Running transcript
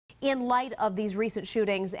In light of these recent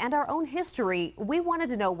shootings and our own history, we wanted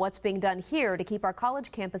to know what's being done here to keep our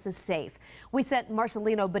college campuses safe. We sent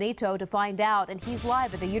Marcelino Benito to find out, and he's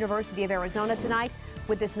live at the University of Arizona tonight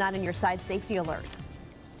with this 9 on Your Side safety alert.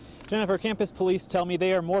 Jennifer, campus police tell me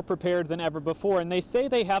they are more prepared than ever before, and they say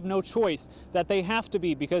they have no choice, that they have to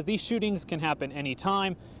be, because these shootings can happen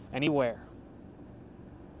anytime, anywhere.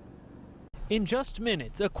 In just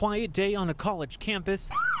minutes, a quiet day on a college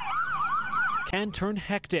campus can turn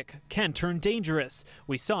hectic, can turn dangerous.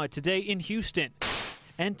 We saw it today in Houston.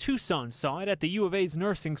 And Tucson saw it at the U of A's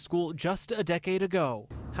nursing school just a decade ago.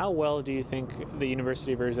 How well do you think the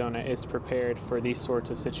University of Arizona is prepared for these sorts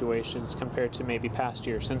of situations compared to maybe past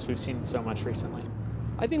years, since we've seen so much recently?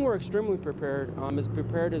 I think we're extremely prepared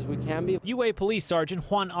as we can be. UA Police Sergeant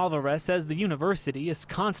Juan Alvarez says the university is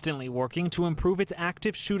constantly working to improve its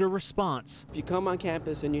active shooter response. If you come on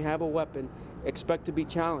campus and you have a weapon, expect to be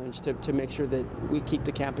challenged to make sure that we keep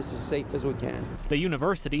the campus as safe as we can. The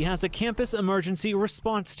university has a campus emergency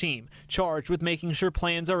response team charged with making sure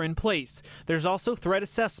plans are in place. There's also threat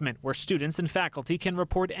assessment, where students and faculty can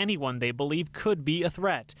report anyone they believe could be a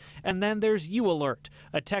threat. And then there's U-Alert,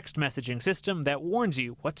 a text messaging system that warns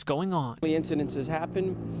you what's going on. The incidences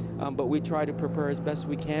happen, but we try to prepare as best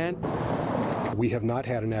we can. We have not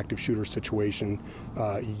had an active shooter situation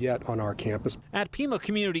yet on our campus. At Pima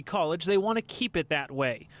Community College, they want to keep it that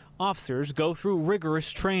way. Officers go through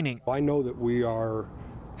rigorous training. I know that we are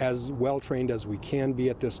as well trained as we can be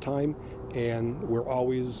at this time, and we're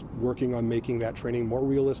always working on making that training more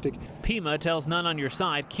realistic. Pima tells None on Your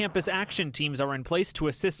Side campus action teams are in place to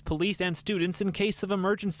assist police and students in case of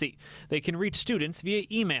emergency. They can reach students via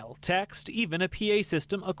email, text, even a PA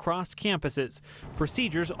system across campuses.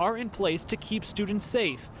 Procedures are in place to keep students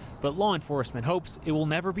safe, but law enforcement hopes it will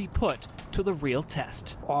never be put to the real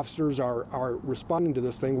test. Officers are responding to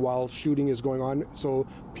this thing while shooting is going on, so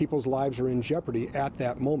people's lives are in jeopardy at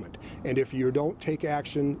that moment. And if you don't take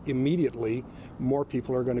action immediately, more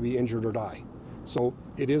people are going to be injured or die. So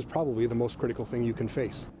it is probably the most critical thing you can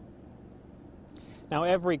face. Now,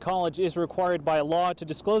 every college is required by law to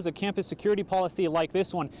disclose a campus security policy like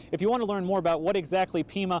this one. If you want to learn more about what exactly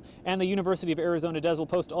Pima and the University of Arizona does, we'll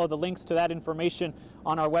post all the links to that information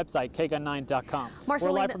on our website, KGUN9.com. We're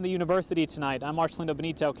live from the university tonight. I'm Marcelino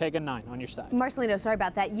Benito, KGUN9 on your side. Marcelino, sorry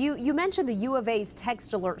about that. You mentioned the U of A's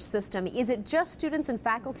text alert system. Is it just students and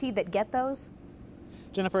faculty that get those?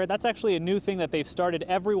 Jennifer, that's actually a new thing that they've started.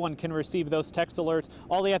 Everyone can receive those text alerts.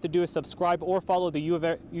 All they have to do is subscribe or follow the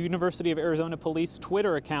University of Arizona Police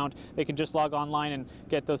Twitter account. They can just log online and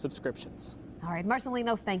get those subscriptions. All right,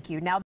 Marcelino, thank you. Now